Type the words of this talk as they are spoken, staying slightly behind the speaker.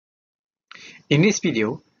In this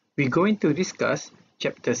video, we're going to discuss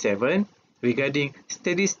Chapter 7 regarding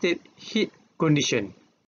steady-state heat condition.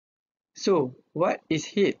 So, what is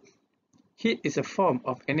heat? Heat is a form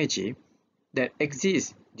of energy that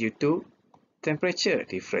exists due to temperature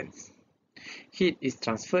difference. Heat is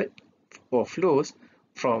transferred or flows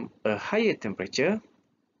from a higher temperature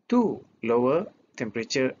to lower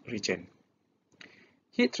temperature region.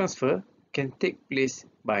 Heat transfer can take place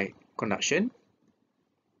by conduction,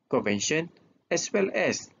 convection, as well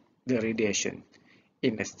as the radiation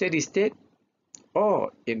in a steady state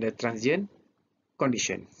or in the transient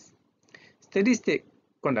conditions. Steady state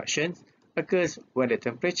conduction occurs when the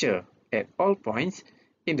temperature at all points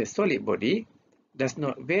in the solid body does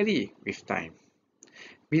not vary with time.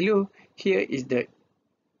 Below here is the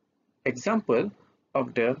example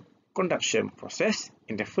of the conduction process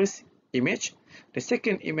in the first image. The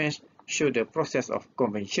second image shows the process of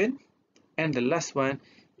convection, and the last one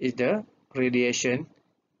is the radiation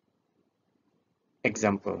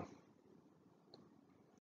example.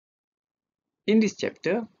 In this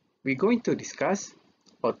chapter, we're going to discuss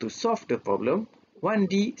or to solve the problem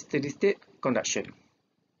 1D steady-state conduction,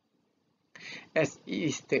 as it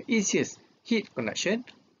is the easiest heat conduction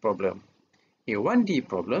problem. In 1D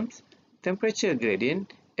problems, temperature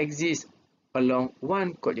gradient exists along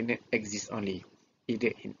one coordinate axis only,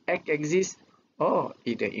 either in x-axis or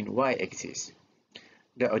either in y-axis.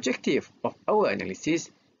 The objective of our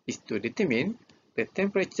analysis is to determine the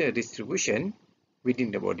temperature distribution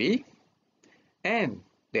within the body and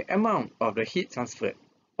the amount of the heat transferred,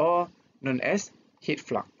 or known as heat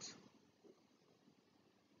flux.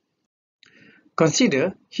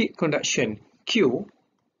 Consider heat conduction Q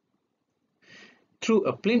through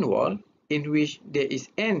a plane wall in which there is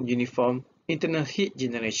an uniform internal heat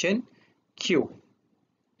generation Q.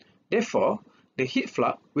 Therefore, the heat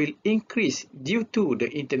flux will increase due to the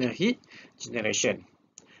internal heat generation.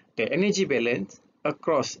 The energy balance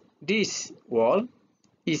across this wall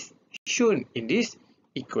is shown in this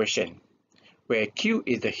equation, where Q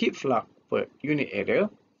is the heat flux per unit area,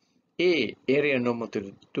 A area normal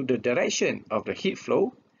to the direction of the heat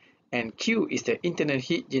flow, and Q is the internal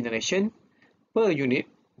heat generation per unit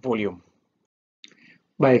volume.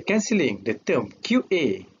 By cancelling the term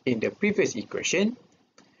QA in the previous equation,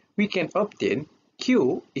 we can obtain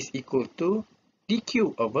Q is equal to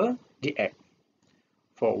dQ over dx.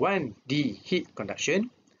 For 1D heat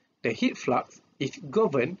conduction, the heat flux is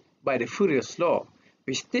governed by the Fourier's law,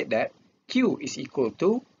 which states that Q is equal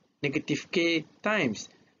to negative K times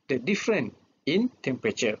the difference in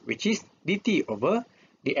temperature, which is dt over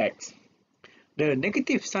dx. The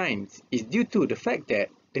negative sign is due to the fact that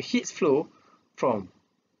the heat flow from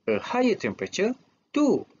a higher temperature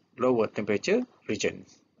to lower temperature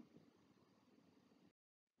regions.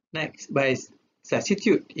 Next, by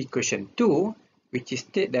substitute equation 2, which is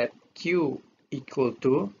state that Q equal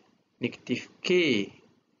to negative K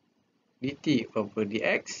dt over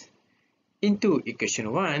dx, into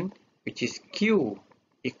equation 1, which is Q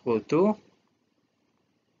equal to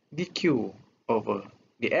dQ over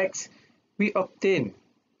dx, we obtain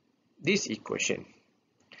this equation.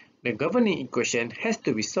 The governing equation has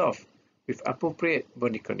to be solved with appropriate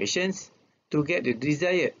boundary conditions to get the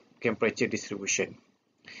desired temperature distribution.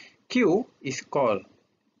 Q is called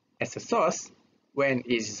as a source when it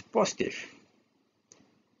is positive,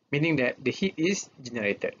 meaning that the heat is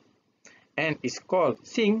generated, and is called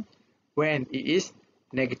sink when it is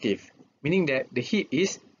negative, meaning that the heat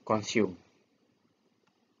is consumed.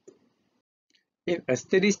 In a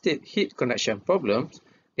steady-state heat conduction problem,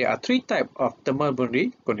 there are three types of thermal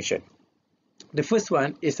boundary condition. The first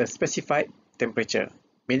one is a specified temperature,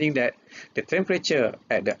 meaning that the temperature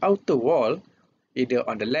at the outer wall, either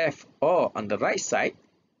on the left or on the right side,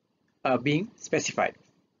 are being specified.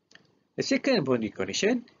 The second boundary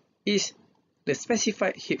condition is the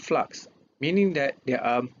specified heat flux, meaning that there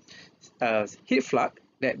are heat flux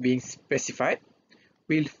that being specified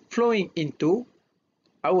will flowing into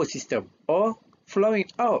our system or flowing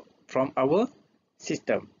out from our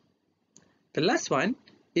system. The last one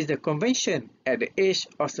is the convection at the edge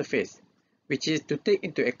or surface, which is to take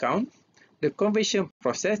into account the convection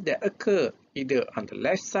process that occur either on the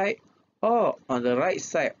left side or on the right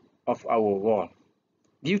side of our wall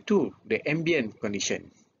due to the ambient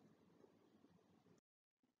condition.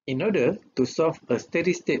 In order to solve a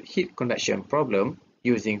steady-state heat conduction problem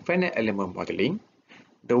using finite element modeling,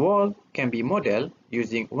 the wall can be modeled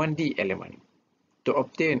using 1D element. To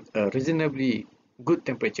obtain a reasonably good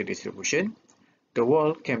temperature distribution, the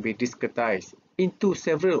wall can be discretized into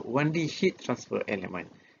several 1D heat transfer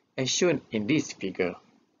elements, as shown in this figure,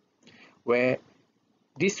 where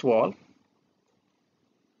this wall,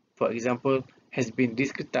 for example, has been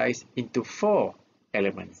discretized into 4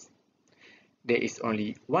 elements. There is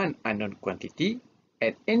only one unknown quantity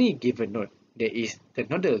at any given node. There is the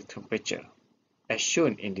nodal temperature, as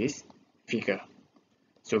shown in this figure.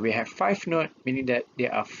 So we have 5 nodes, meaning that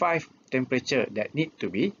there are 5 temperatures that need to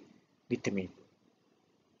be determined.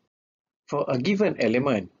 For a given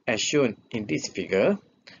element, as shown in this figure,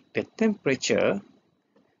 the temperature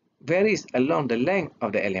varies along the length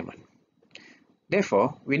of the element.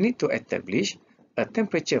 Therefore, we need to establish a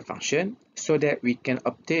temperature function so that we can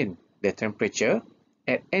obtain the temperature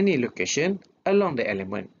at any location along the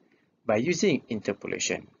element by using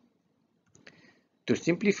interpolation. To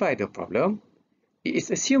simplify the problem, it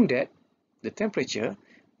is assumed that the temperature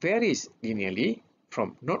varies linearly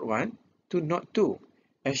from node 1 to node 2,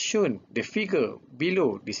 as shown the figure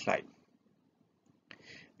below this slide.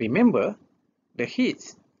 Remember, the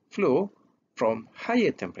heats flow from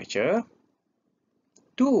higher temperature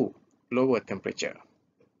to lower temperature.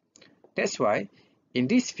 That's why in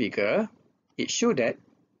this figure, it shows that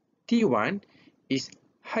T1 is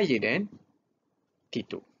higher than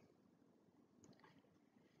T2.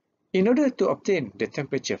 In order to obtain the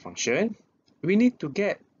temperature function, we need to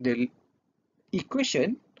get the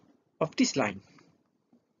equation of this line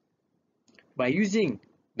by using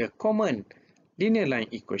the common linear line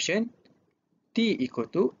equation T equal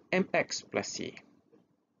to mx plus c.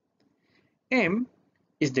 M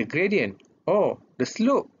is the gradient or the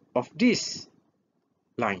slope of this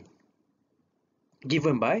line,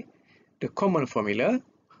 given by the common formula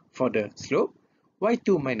for the slope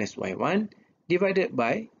y2 minus y1 divided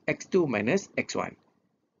by x2 minus x1.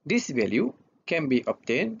 This value can be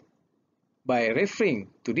obtained by referring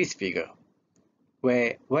to this figure,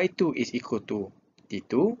 where y2 is equal to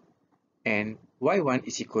T2 and y1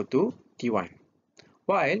 is equal to T1,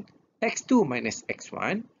 while x2 minus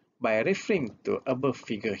x1, by referring to above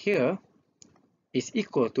figure here, is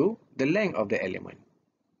equal to the length of the element.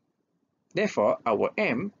 Therefore, our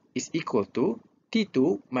M is equal to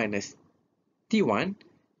T2 minus T1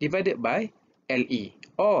 divided by LE,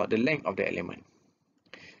 or the length of the element.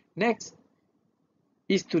 Next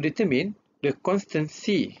is to determine the constant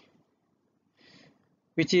C,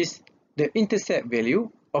 which is the intercept value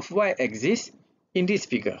of y-axis in this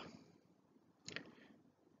figure.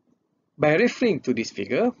 By referring to this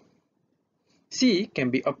figure, C can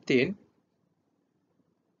be obtained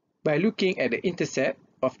by looking at the intercept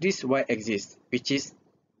of this y-axis, which is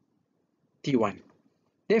T1.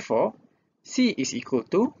 Therefore, C is equal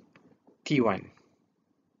to T1.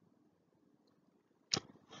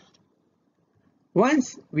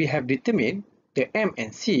 Once we have determined the M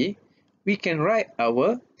and C, we can write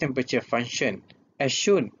our temperature function as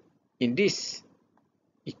shown in this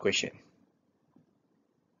equation.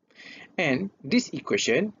 And this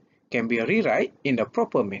equation can be rewritten in the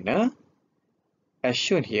proper manner as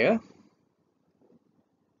shown here.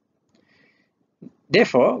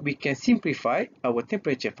 Therefore, we can simplify our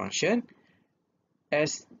temperature function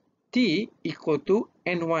as T equal to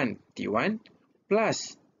N1 T1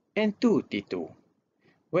 plus N2 T2,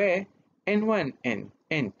 where N1 and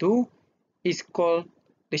N2 is called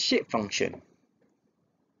the shape function.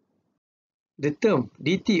 The term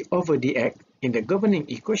dt over dx in the governing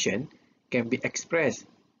equation can be expressed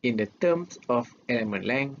in the terms of element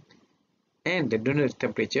length and the donor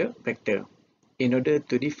temperature vector in order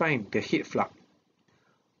to define the heat flux.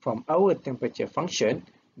 From our temperature function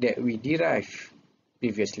that we derived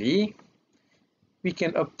previously, we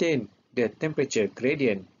can obtain the temperature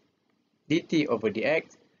gradient dt over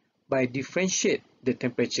dx by differentiate the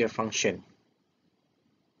temperature function.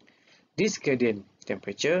 This gradient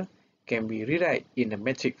temperature can be rewritten in the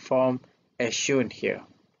metric form as shown here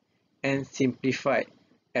and simplified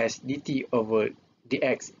as dt over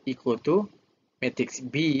dx equal to matrix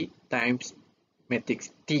B times matrix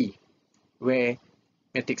T, where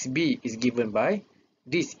matrix B is given by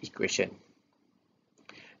this equation.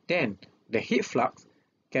 Then the heat flux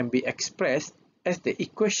can be expressed as the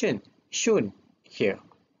equation shown here.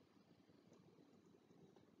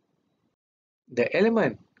 The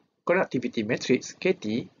element conductivity matrix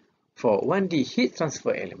KT for 1D heat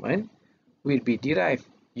transfer element will be derived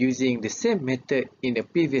using the same method in the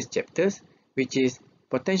previous chapters, which is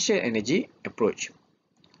potential energy approach.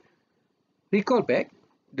 Recall back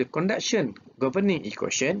the conduction governing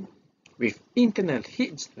equation with internal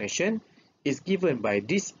heat generation is given by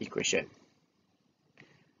this equation.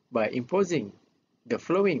 By imposing the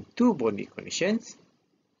following two boundary conditions,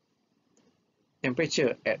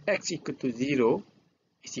 temperature at x equal to 0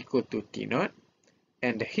 is equal to T0,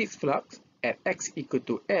 and the heat flux at x equal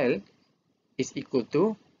to L is equal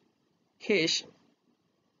to H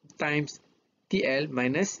times TL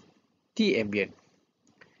minus T ambient,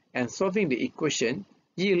 and solving the equation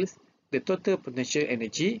yields the total potential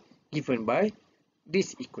energy given by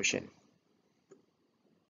this equation.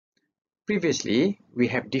 Previously, we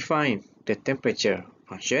have defined the temperature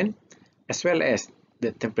function as well as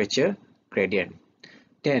the temperature gradient.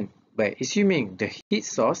 Then, by assuming the heat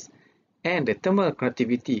source and the thermal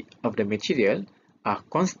conductivity of the material are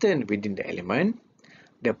constant within the element,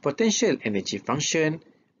 the potential energy function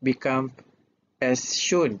becomes as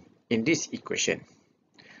shown in this equation.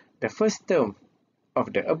 The first term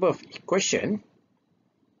of the above equation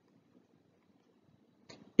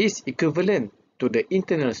is equivalent to the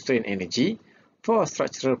internal strain energy for a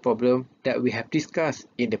structural problem that we have discussed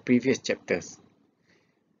in the previous chapters.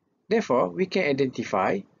 Therefore, we can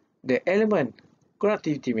identify the element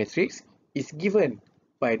conductivity matrix is given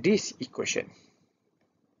by this equation.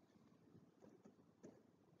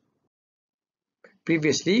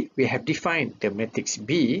 Previously, we have defined the matrix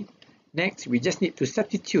B. Next, we just need to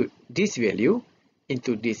substitute this value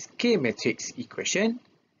into this K matrix equation,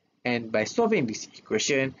 and by solving this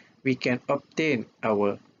equation, we can obtain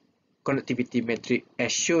our conductivity matrix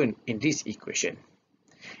as shown in this equation.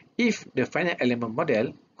 If the finite element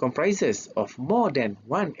model comprises of more than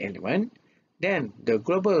one element, then the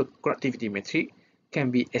global conductivity matrix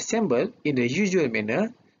can be assembled in the usual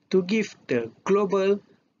manner to give the global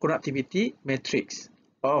conductivity matrix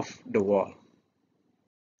of the wall.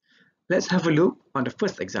 Let's have a look on the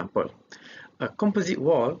first example. A composite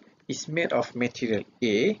wall is made of material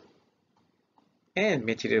A and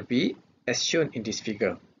material B as shown in this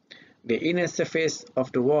figure. The inner surface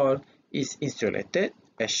of the wall is insulated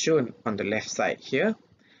as shown on the left side here,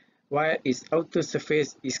 while its outer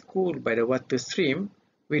surface is cooled by the water stream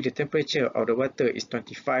with the temperature of the water is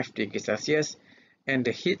 25 degrees Celsius and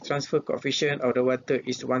the heat transfer coefficient of the water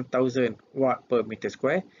is 1000 watt per meter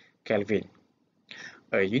square Kelvin.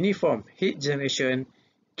 A uniform heat generation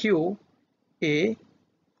Q A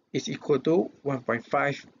is equal to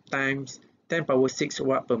 1.5 times 10 power 6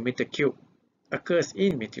 watt per meter cube occurs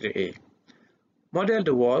in material A. Model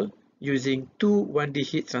the wall using two 1D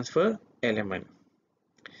heat transfer elements.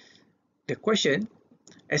 The question: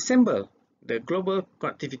 assemble the global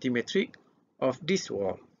conductivity matrix of this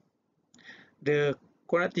wall. The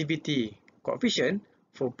conductivity coefficient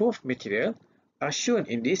for both materials are shown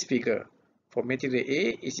in this figure. For material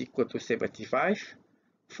A is equal to 75.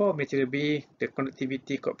 For material B, the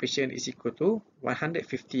conductivity coefficient is equal to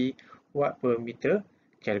 150 watt per meter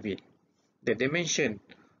Kelvin. The dimension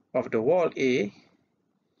of the wall A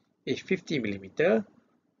is 50 mm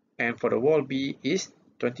and for the wall B is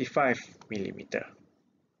 25 mm.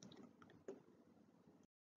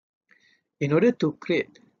 In order to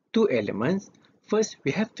create two elements, first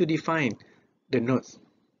we have to define the nodes.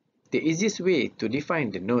 The easiest way to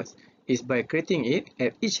define the nodes is by creating it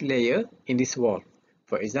at each layer in this wall.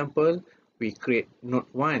 For example, we create node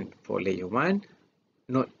 1 for layer 1,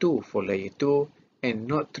 node 2 for layer 2, and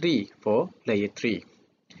node 3 for layer 3.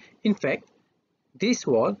 In fact, this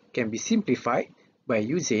wall can be simplified by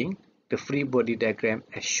using the free body diagram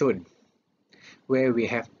as shown, where we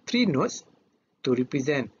have three nodes to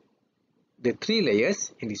represent the three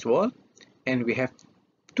layers in this wall, and we have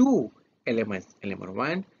two elements, element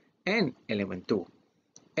 1 and element 2.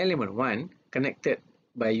 Element 1 connected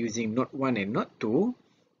by using node 1 and node 2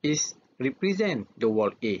 is represent the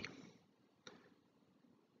wall A.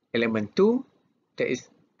 Element 2 that is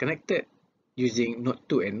connected using node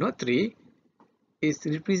 2 and node 3 is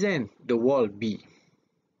represent the wall B.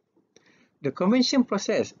 The convection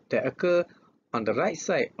process that occur on the right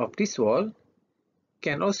side of this wall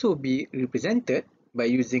can also be represented by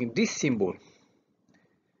using this symbol.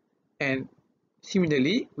 And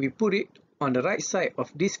similarly, we put it on the right side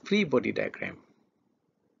of this free body diagram.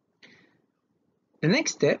 The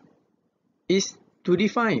next step is to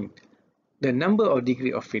define the number of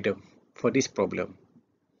degree of freedom for this problem.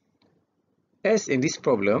 As in this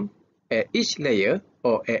problem, at each layer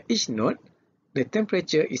or at each node, the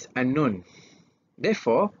temperature is unknown.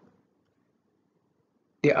 Therefore,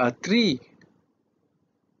 there are 3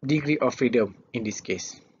 degrees of freedom in this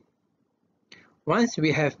case. Once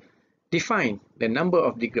we have defined the number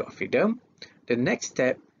of degrees of freedom, the next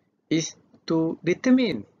step is to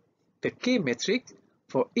determine the K matrix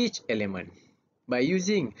for each element by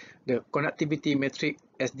using the conductivity matrix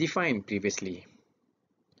as defined previously.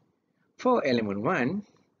 For element 1,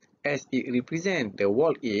 as it represents the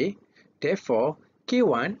wall A, therefore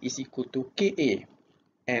K1 is equal to Ka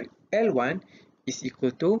and L1 is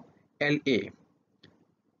equal to La.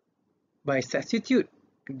 By substitute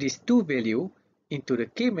these two values into the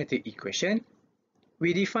K matrix equation,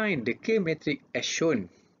 we define the K matrix as shown.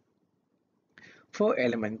 For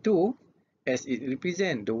element 2, as it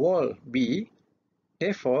represents the wall B,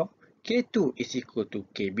 therefore K2 is equal to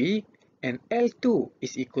KB and L2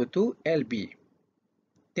 is equal to LB.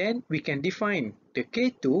 Then we can define the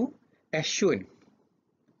K2 as shown.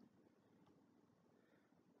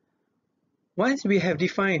 Once we have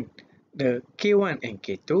defined the K1 and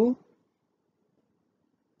K2,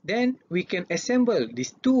 then we can assemble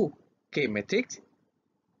these two K matrix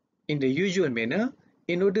in the usual manner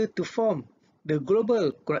in order to form the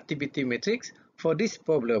global conductivity matrix for this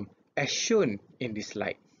problem as shown in this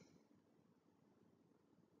slide.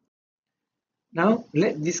 Now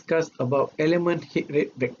let's discuss about element heat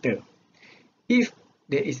rate vector. If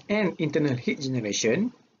there is an internal heat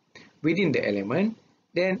generation within the element,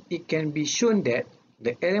 then it can be shown that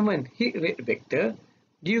the element heat rate vector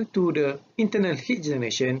due to the internal heat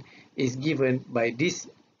generation is given by this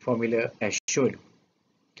formula as shown.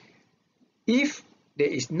 If there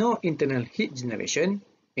is no internal heat generation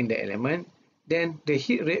in the element, then the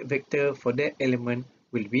heat rate vector for that element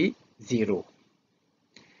will be 0.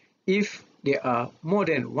 If there are more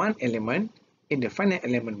than one element in the finite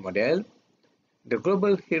element model, the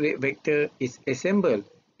global heat rate vector is assembled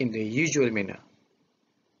in the usual manner.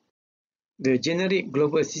 The generic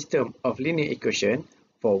global system of linear equation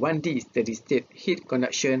for 1D steady-state heat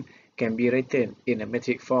conduction can be written in a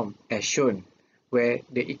metric form as shown, where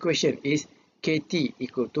the equation is KT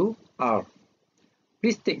equal to R.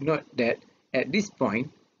 Please take note that at this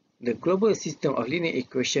point, the global system of linear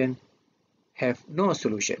equation have no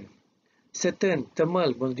solution. Certain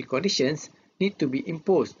thermal boundary conditions need to be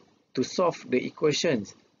imposed to solve the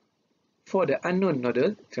equations for the unknown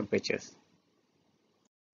nodal temperatures.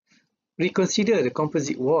 Reconsider the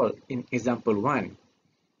composite wall in example 1.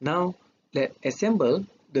 Now, let's assemble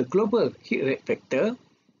the global heat rate vector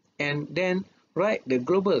and then write the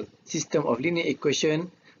global system of linear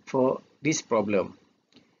equation for this problem.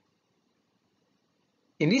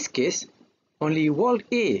 In this case, only wall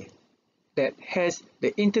A that has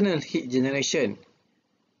the internal heat generation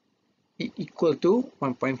equal to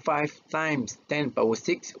 1.5 times 10 power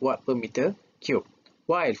 6 watt per meter cube,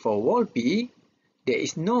 while for wall B, there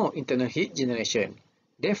is no internal heat generation.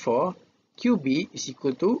 Therefore, QB is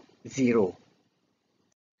equal to 0.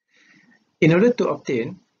 In order to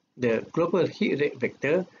obtain the global heat rate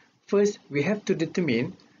vector, first we have to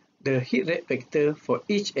determine the heat rate vector for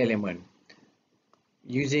each element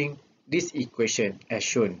using this equation as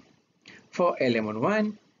shown. For element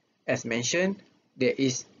 1, as mentioned, there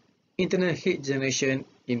is internal heat generation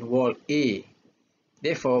in wall A.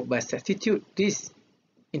 Therefore, by substitute this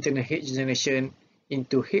internal heat generation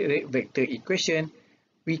into heat rate vector equation,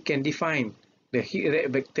 we can define the heat rate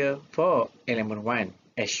vector for element 1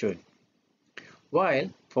 as shown. While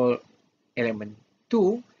for element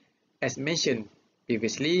 2, as mentioned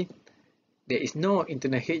previously, there is no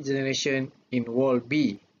internal heat generation in wall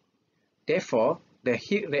B. Therefore, the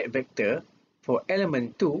heat rate vector for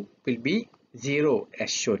element 2 will be 0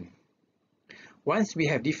 as shown. Once we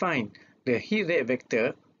have defined the heat rate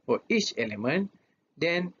vector for each element,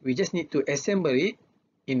 then we just need to assemble it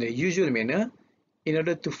in the usual manner in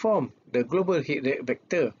order to form the global heat rate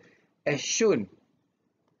vector as shown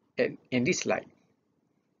in this slide.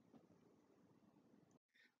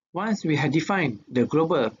 Once we have defined the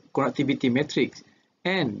global conductivity matrix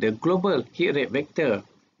and the global heat rate vector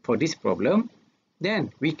for this problem,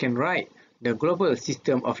 then we can write the global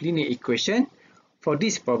system of linear equation for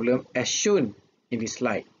this problem as shown in this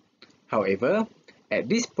slide. However, at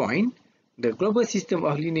this point, the global system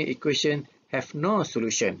of linear equation have no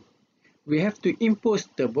solution. We have to impose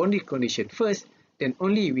the boundary condition first, then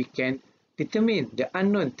only we can determine the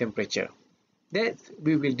unknown temperature. That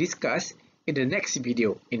we will discuss in the next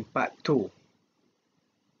video in part 2.